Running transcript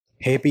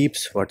Hey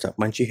peeps, what's up?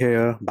 Munchie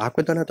here, back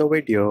with another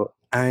video.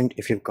 And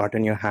if you've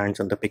gotten your hands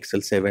on the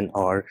Pixel 7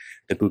 or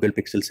the Google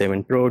Pixel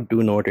 7 Pro,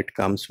 do note it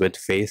comes with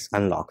face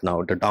unlock.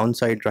 Now, the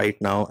downside right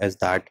now is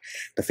that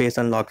the face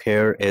unlock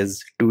here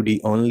is 2D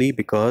only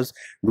because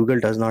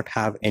Google does not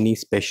have any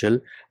special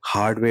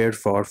hardware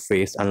for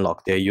face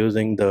unlock. They're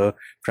using the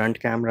front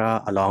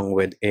camera along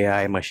with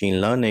AI machine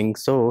learning.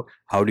 So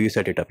how do you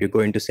set it up? You go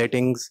into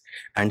settings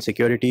and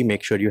security,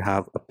 make sure you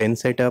have a pin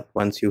setup.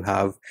 Once you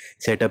have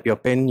set up your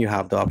pin, you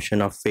have the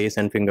option of face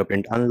and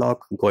fingerprint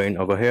unlock. Go in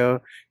over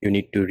here, you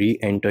need to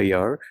re-enter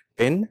your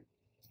pin,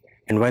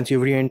 and once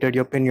you've re-entered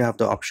your pin, you have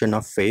the option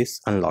of face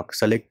unlock.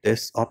 Select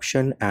this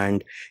option,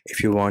 and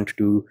if you want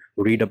to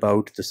read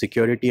about the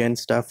security and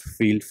stuff,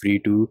 feel free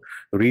to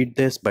read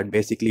this. But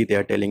basically they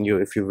are telling you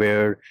if you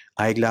wear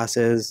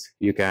eyeglasses,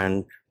 you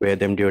can wear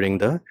them during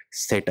the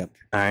setup,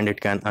 and it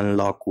can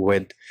unlock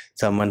with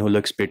someone who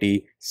looks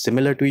pretty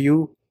similar to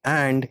you.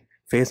 And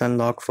face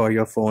unlock for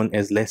your phone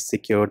is less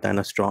secure than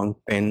a strong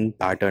pin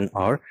pattern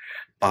or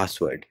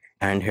password.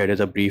 And here is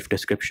a brief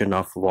description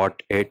of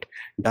what it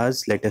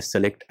does. Let us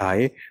select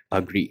I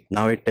agree.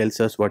 Now it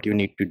tells us what you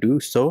need to do.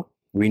 So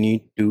we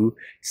need to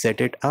set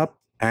it up.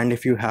 And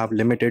if you have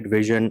limited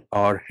vision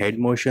or head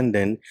motion,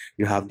 then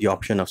you have the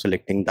option of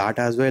selecting that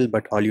as well.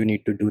 But all you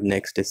need to do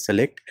next is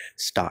select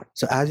start.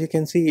 So as you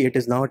can see, it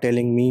is now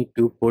telling me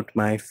to put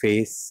my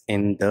face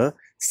in the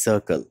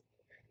circle.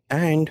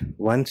 And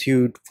once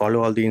you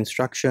follow all the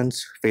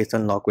instructions, face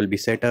unlock will be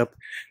set up.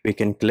 We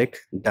can click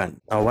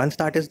done. Now, once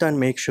that is done,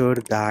 make sure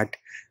that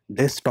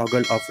this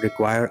toggle of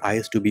require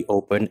eyes to be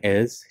open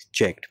is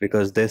checked,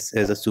 because this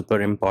is a super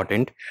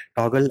important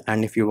toggle.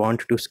 And if you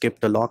want to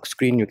skip the lock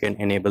screen, you can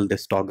enable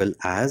this toggle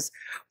as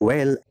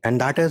well. And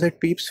that is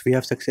it, peeps. We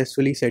have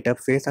successfully set up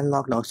face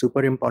unlock. Now,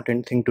 super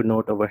important thing to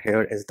note over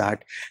here is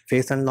that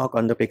face unlock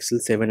on the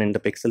Pixel 7 and the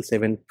Pixel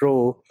 7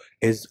 Pro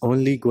is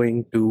only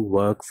going to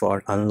work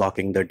for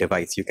unlocking the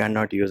device. You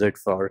cannot use it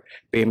for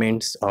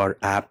payments or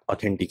app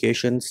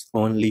authentications,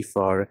 only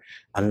for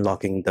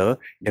unlocking the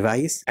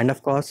device. And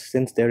of course,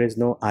 since there is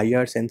no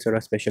IR sensor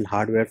or special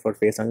hardware for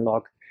face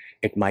unlock,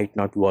 it might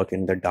not work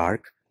in the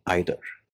dark either.